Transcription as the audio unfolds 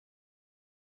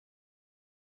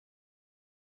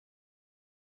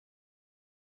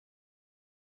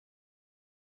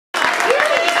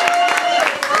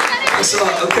Thanks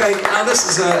a lot. Okay, now this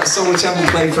is a song which I haven't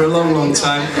played for a long, long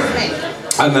time.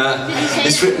 And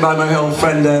it's written by my old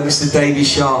friend, Mr. Davy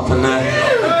Sharp. And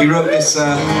he wrote this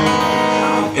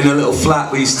in a little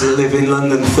flat we used to live in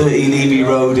London, 13 Eby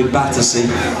Road in Battersea.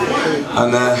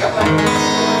 And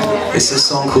it's a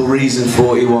song called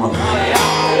Reason-41.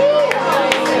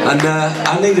 And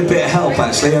I need a bit of help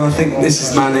actually, and I think this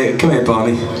is man here. Come here,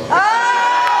 Barney.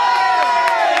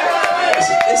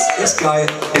 This guy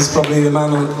is probably the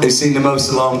man who's seen the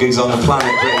most alarm gigs on the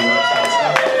planet, pretty much.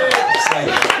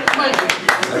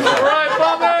 Alright,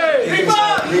 Bobby!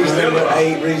 Reason number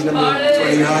 8, reason number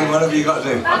 29, whatever you got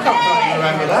to do. I can't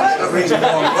remember that. Reason 1,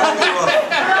 whatever you want.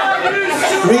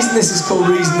 The reason this is called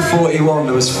Reason-41,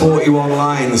 there was 41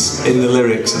 lines in the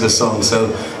lyrics of the song,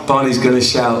 so Barney's going to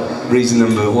shout reason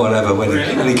number whatever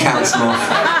when he counts them off.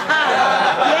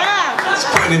 Let's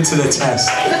put it into the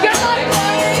test.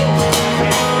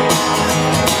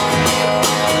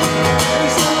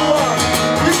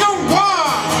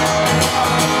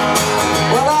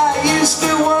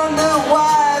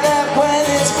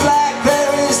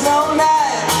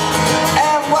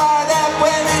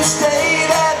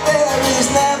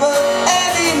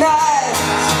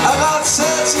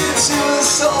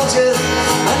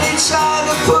 And he tried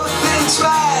to put things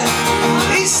right.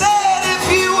 He said if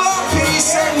you want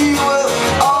peace then you will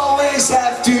always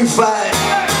have to fight.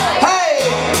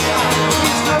 Hey!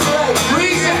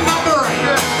 Reason number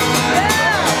 8.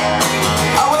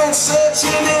 I went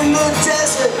searching in the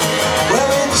desert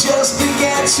where it just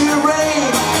began to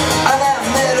rain. And I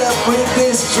met up with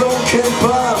this drunken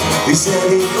bum. He said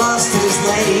he lost his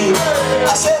name.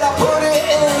 I said I put it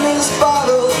in this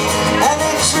bottle and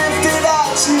it drifted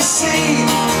out to sea.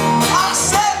 I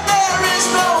said there is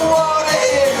no water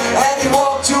here, and he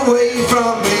walked away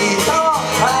from me.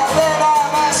 And then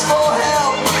I asked for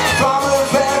help from a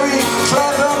very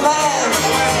clever man.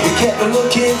 He kept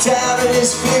looking down at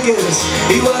his figures,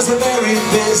 he was a very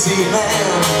busy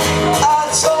man. I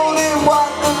told him what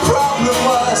the problem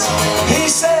was. He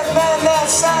said, man,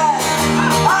 that's sad.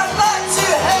 I'd like to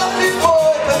help you,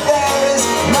 boy, but there is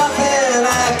nothing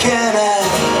I can add.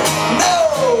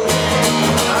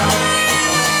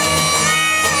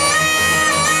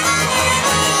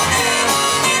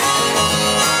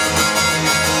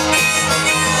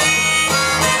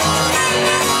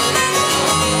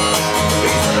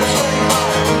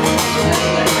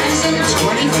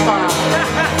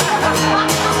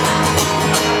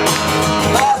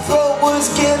 My throat was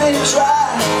getting dry,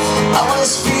 I was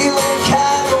feeling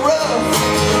kinda rough,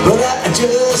 but I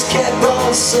just kept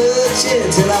on searching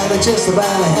till I just about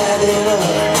had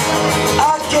enough.